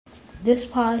This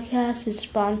podcast is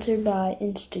sponsored by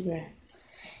Instagram.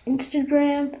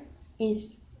 Instagram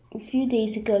is a few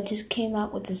days ago just came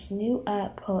out with this new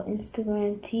app called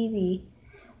Instagram TV,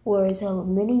 where it's a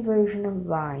mini version of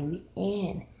Vine,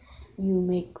 and you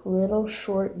make little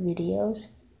short videos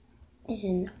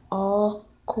and all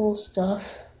cool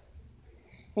stuff.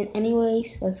 And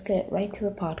anyways, let's get right to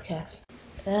the podcast.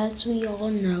 As we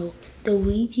all know, the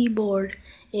Ouija board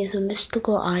is a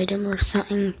mystical item or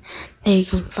something that you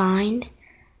can find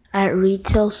at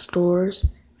retail stores,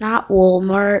 not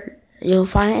Walmart. You'll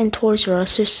find it in Toys R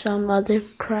Us or some other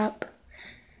crap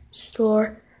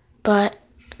store, but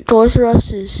Toys R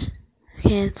Us is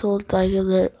canceled like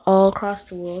all across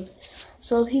the world.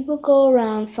 So people go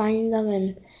around finding them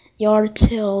in yard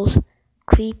sales,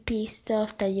 creepy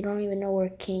stuff that you don't even know where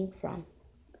it came from.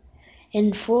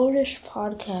 And for this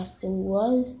podcast, it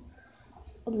was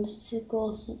a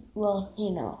mystical,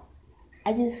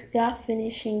 I just got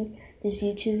finishing this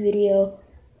YouTube video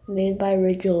made by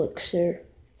Ridge Elixir,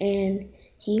 and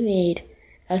he made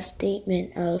a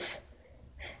statement of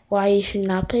why you should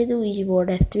not play the Ouija board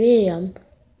at 3 a.m.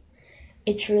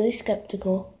 It's really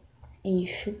skeptical, and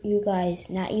you guys,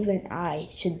 not even I,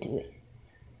 should do it.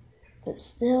 But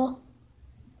still,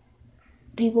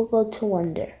 people go to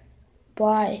wonder,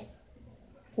 why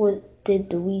did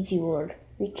the Ouija board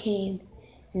became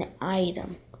an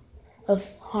item of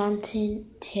haunting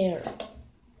terror?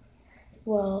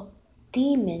 Well,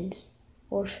 demons,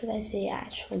 or should I say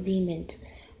actual demons,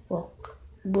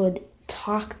 would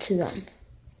talk to them.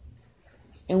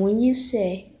 And when you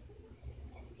say,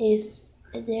 is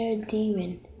there a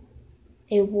demon?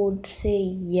 It would say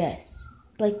yes.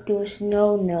 Like there was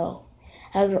no.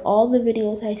 Out of all the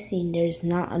videos I've seen, there's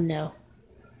not a no.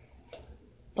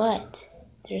 But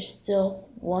there's still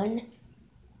one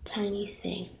tiny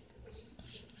thing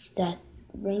that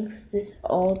brings this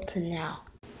all to now.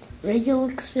 Ridge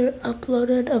Elixir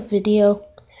uploaded a video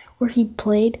where he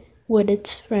played with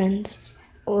its friends,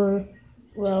 he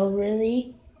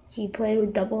played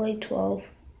with AA12,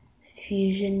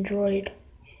 Fusion Droid,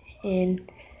 and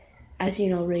as you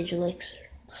know, Ridge Elixir.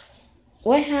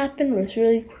 What happened was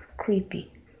really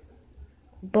creepy.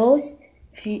 Both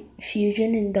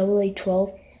Fusion and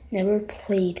AA12 never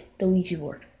played the Ouija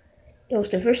board. It was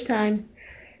the first time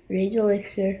Ridge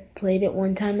Elixir played it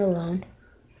one time alone,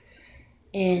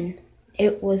 and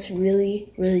it was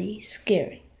really, really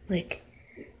scary. Like,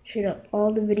 straight up,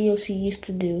 all the videos he used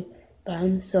to do by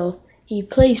himself. He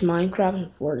plays Minecraft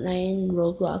and Fortnite and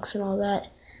Roblox and all that,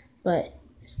 but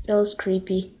still is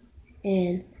creepy.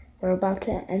 And we're about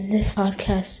to end this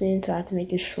podcast soon, so I have to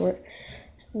make it short.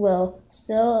 Well,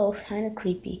 still, it was kind of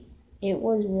creepy. It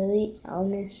was really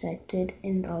unexpected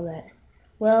and all that.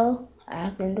 Well, I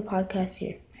have to end the podcast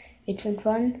here. It's been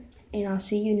fun, and I'll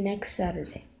see you next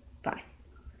Saturday. Bye.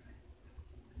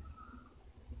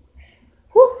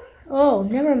 Whew! Oh,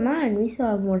 never mind. We still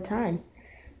have more time.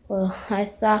 Well, I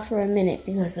thought for a minute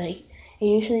because it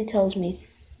usually tells me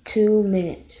 2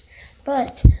 minutes.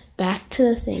 But back to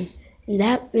the thing. In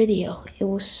that video, it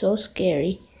was so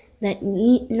scary that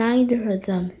neither of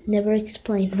them never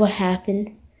explained what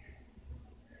happened.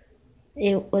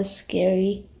 It was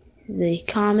scary. The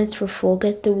comments were full,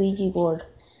 get the Ouija board.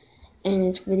 In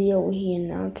his video where he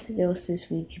announced there was this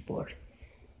Ouija board.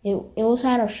 It was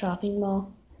at a shopping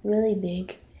mall, really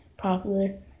big,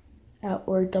 popular, at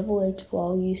where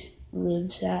AA12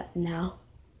 lives at now.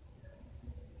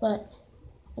 But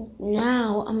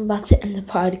now I'm about to end the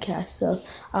podcast, so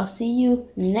I'll see you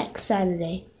next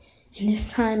Saturday. And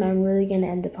this time I'm really going to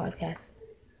end the podcast.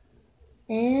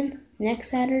 And next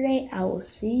Saturday, I will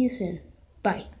see you soon. Bye.